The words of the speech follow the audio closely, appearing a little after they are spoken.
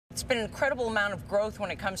It's been an incredible amount of growth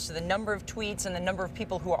when it comes to the number of tweets and the number of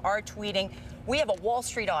people who are tweeting. We have a Wall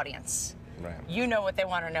Street audience. Right. You know what they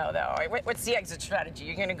want to know, though. What's the exit strategy?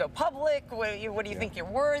 You're going to go public? What do you think you're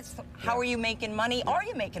worth? How are you making money? Are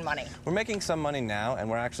you making money? We're making some money now, and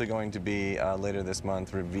we're actually going to be later this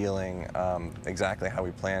month revealing exactly how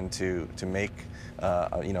we plan to make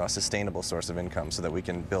a sustainable source of income so that we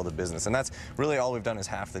can build a business. And that's really all we've done is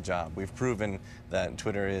half the job. We've proven that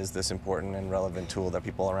Twitter is this important and relevant tool that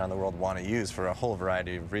people around the world want to use for a whole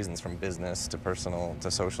variety of reasons, from business to personal to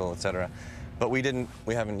social, etc. But we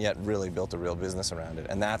haven't yet really built a real business around it,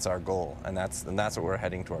 and that's our goal, and that's what we're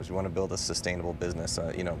heading towards. We want to build a sustainable business,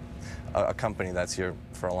 a company that's here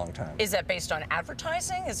for a long time. Is that based on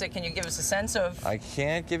advertising? Can you give us a sense of? I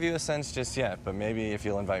can't give you a sense just yet, but maybe if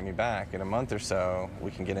you'll invite me back in a month or so,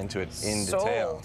 we can get into it in detail.